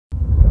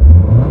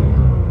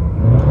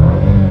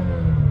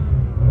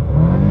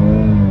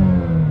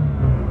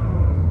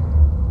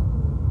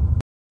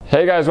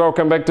Hey guys,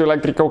 welcome back to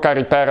Electrical Car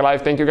Repair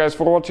Live. Thank you guys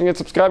for watching and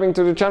subscribing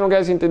to the channel,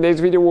 guys. In today's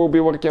video we'll be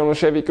working on a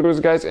Chevy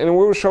Cruze, guys, and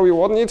we'll show you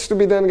what needs to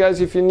be done,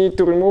 guys, if you need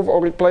to remove or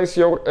replace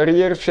your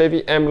rear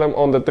Chevy emblem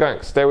on the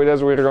trunk. Stay with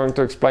us, we're going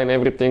to explain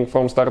everything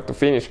from start to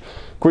finish.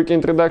 Quick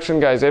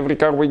introduction, guys. Every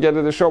car we get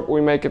at the shop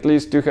we make at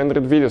least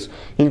 200 videos,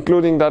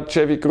 including that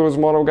Chevy Cruze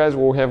model, guys.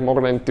 We'll have more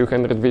than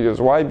 200 videos.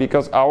 Why?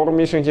 Because our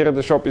mission here at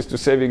the shop is to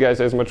save you guys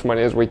as much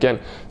money as we can.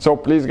 So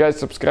please, guys,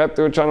 subscribe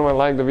to the channel and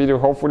like the video.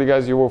 Hopefully,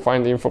 guys, you will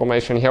find the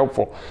information helpful.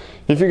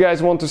 If you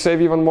guys want to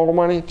save even more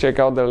money, check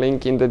out the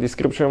link in the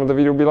description of the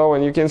video below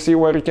and you can see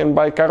where you can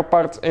buy car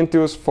parts and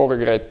tools for a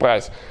great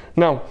price.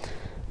 Now,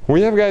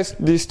 we have, guys,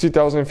 this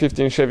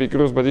 2015 Chevy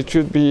Cruze, but it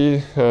should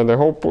be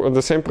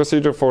the same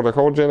procedure for the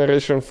whole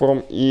generation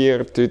from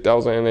year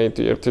 2008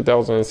 to year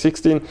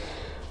 2016.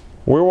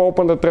 We will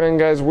open the trunk,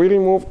 guys. We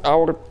remove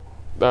our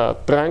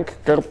trunk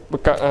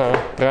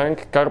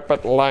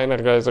carpet liner,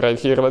 guys, right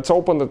here. Let's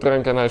open the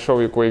trunk and I'll show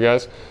you quick,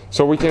 guys,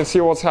 so we can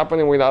see what's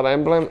happening with that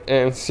emblem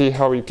and see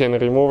how you can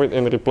remove it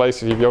and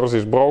replace it if yours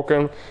is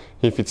broken,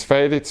 if it's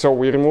faded. So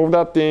we remove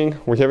that thing.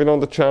 We have it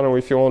on the channel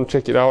if you want to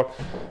check it out,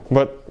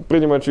 but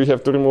pretty much we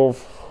have to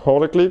remove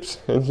all the clips,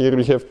 and here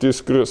we have two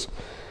screws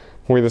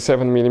with a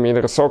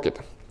 7mm socket.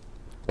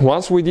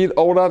 Once we did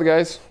all that,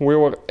 guys, we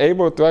were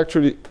able to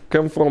actually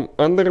come from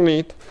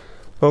underneath,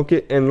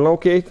 okay, and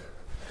locate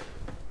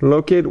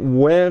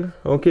where,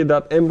 okay,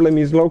 that emblem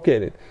is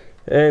located.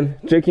 And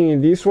checking it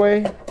this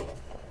way,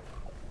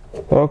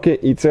 okay,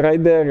 it's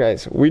right there,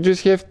 guys. We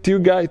just have two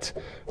guides,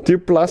 two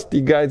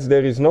plastic guides.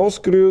 There is no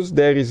screws,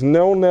 there is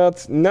no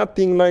nuts,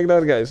 nothing like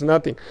that, guys,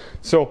 nothing.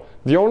 So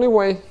the only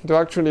way to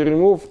actually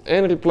remove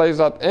and replace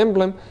that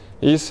emblem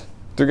is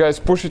to, guys,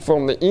 push it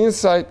from the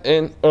inside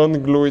and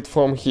unglue it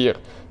from here.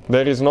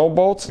 There is no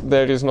bolts,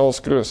 there is no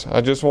screws. I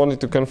just wanted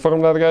to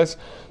confirm that, guys,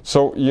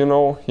 so you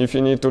know if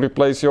you need to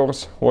replace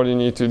yours, what you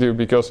need to do,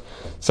 because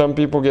some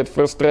people get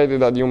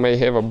frustrated that you may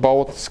have a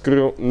bolt,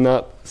 screw,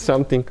 nut,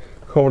 something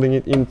holding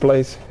it in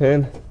place.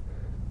 And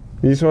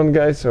this one,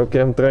 guys, okay,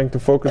 I'm trying to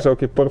focus,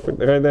 okay, perfect,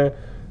 right there.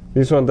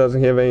 This one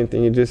doesn't have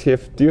anything, you just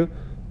have two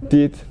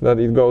teeth that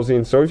it goes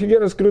in. So if you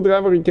get a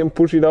screwdriver, you can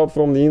push it out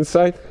from the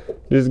inside.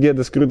 Just get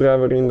the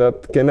screwdriver in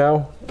that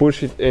canal,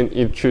 push it, and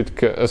it should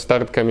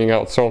start coming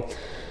out. So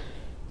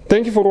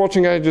thank you for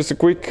watching, guys. Just a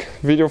quick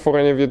video for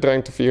any of you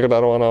trying to figure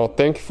that one out.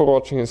 Thank you for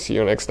watching and see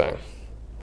you next time.